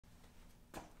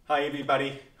Hi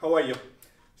everybody, how are you?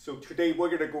 So today we're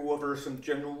going to go over some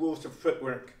general rules of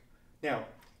footwork. Now,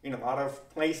 in a lot of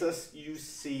places you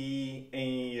see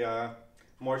a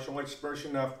martial arts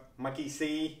version of monkey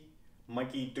see,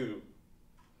 monkey do.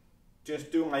 Just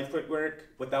do my footwork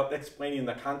without explaining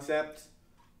the concepts.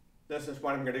 This is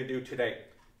what I'm going to do today.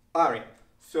 Alright,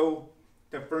 so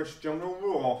the first general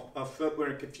rule of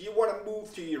footwork, if you want to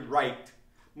move to your right,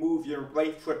 move your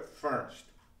right foot first.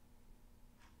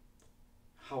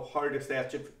 How hard is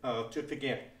that to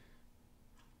forget?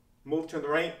 Move to the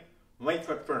right, right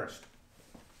foot first.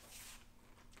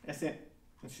 That's it.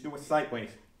 Let's do it sideways.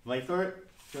 Right foot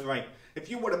to the right. If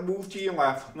you want to move to your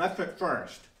left, left foot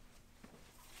first.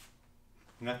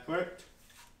 Left foot,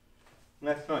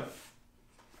 left foot.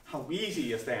 How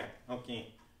easy is that?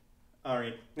 Okay.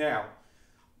 Alright, now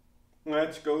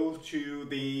let's go to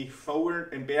the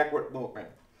forward and backward movement.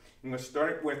 I'm going to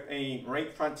start with a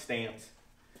right front stance.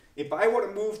 If I were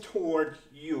to move toward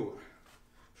you,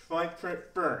 front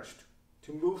foot first,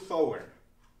 to move forward.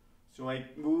 So I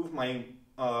move my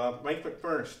right foot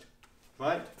first,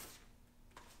 front.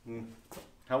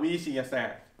 How easy is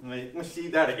that? Let's see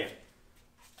that again.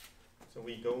 So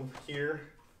we go here,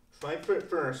 front foot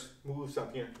first, moves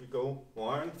up here. You go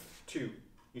 1, 2.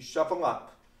 You shuffle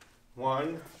up.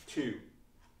 1, 2.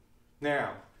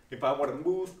 Now, if I want to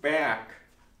move back,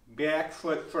 back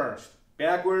foot first.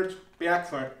 Backwards, back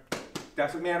foot.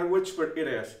 Doesn't matter which foot it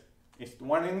is. It's the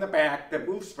one in the back that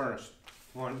moves first.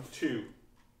 1, 2.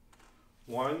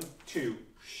 1, 2.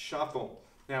 Shuffle.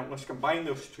 Now let's combine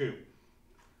those two.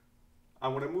 I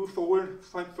want to move forward,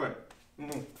 front foot.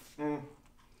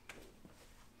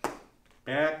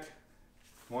 Back.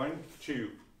 1, 2.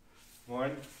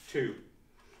 1, 2.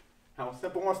 How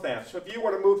simple is that? So if you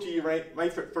want to move to your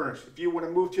right foot first. If you want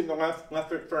to move to the left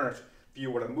foot first. If you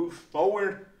want to move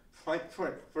forward, front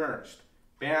foot first.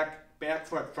 Back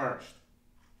foot first.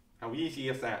 How easy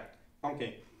is that?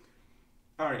 Okay.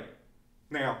 Alright.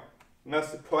 Now,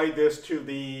 let's apply this to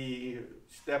the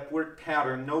step work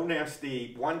pattern known as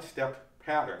the one-step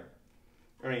pattern.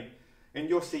 Alright. And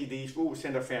you'll see these rules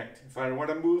in effect. If I want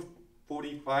to move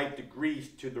 45 degrees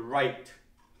to the right,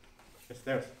 it's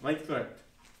this. Right foot.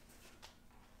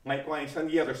 Likewise on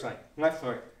the other side. Left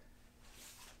foot.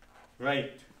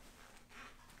 Right.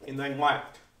 And then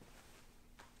left.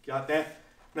 Got that?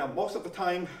 Now, most of the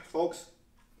time, folks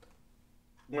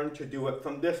learn to do it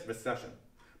from this position.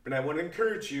 But I want to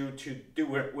encourage you to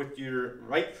do it with your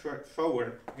right foot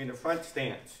forward in the front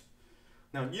stance.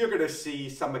 Now, you're going to see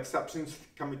some exceptions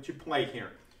come into play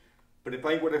here. But if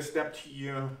I were to step to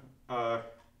your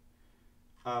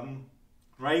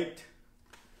right,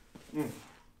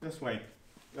 this way.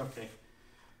 Okay.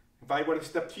 If I were to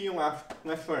step to your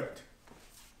left foot.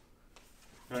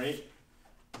 Alright.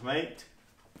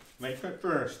 Right foot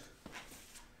first.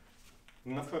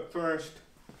 Left foot first.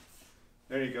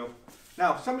 There you go.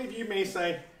 Now, some of you may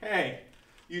say, hey,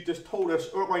 you just told us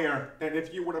earlier that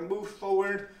if you were to move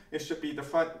forward, it should be the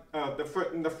foot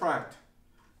in the front.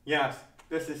 Yes,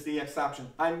 this is the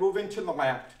exception. I'm moving to the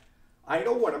left. I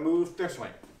don't want to move this way.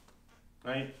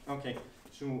 Right? Okay.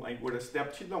 So I would have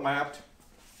stepped to the left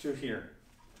to here.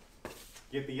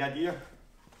 Get the idea?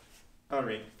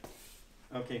 Alright.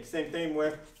 Okay, same thing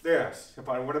with this. If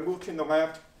I want to move to the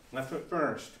left foot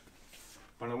first.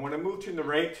 But I want to move to the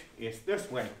right, it's this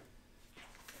way.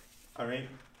 Alright,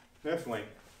 this way.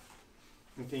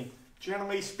 Okay,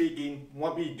 generally speaking,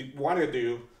 what we want to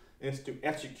do is to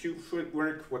execute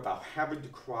footwork without having to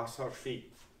cross our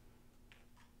feet.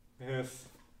 This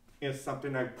is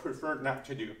something I prefer not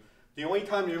to do. The only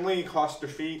time you really cross the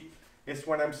feet is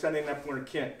when I'm setting up for a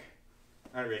kick.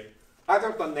 Alright,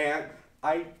 other than that,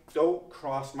 I don't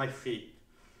cross my feet.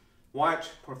 Watch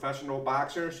professional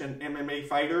boxers and MMA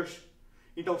fighters.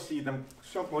 You don't see them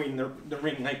circling the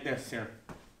ring like this here.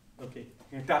 Okay,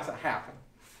 it doesn't happen.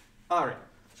 Alright,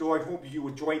 so I hope you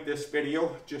enjoyed this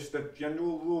video. Just the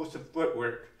general rules of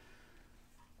footwork.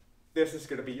 This is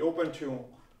going to be open to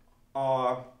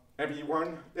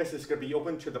everyone. This is going to be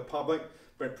open to the public.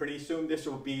 But pretty soon this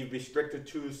will be restricted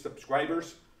to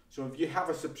subscribers. So if you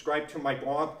haven't subscribed to my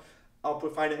blog, I'll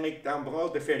provide a link down below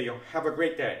the video. Have a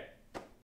great day.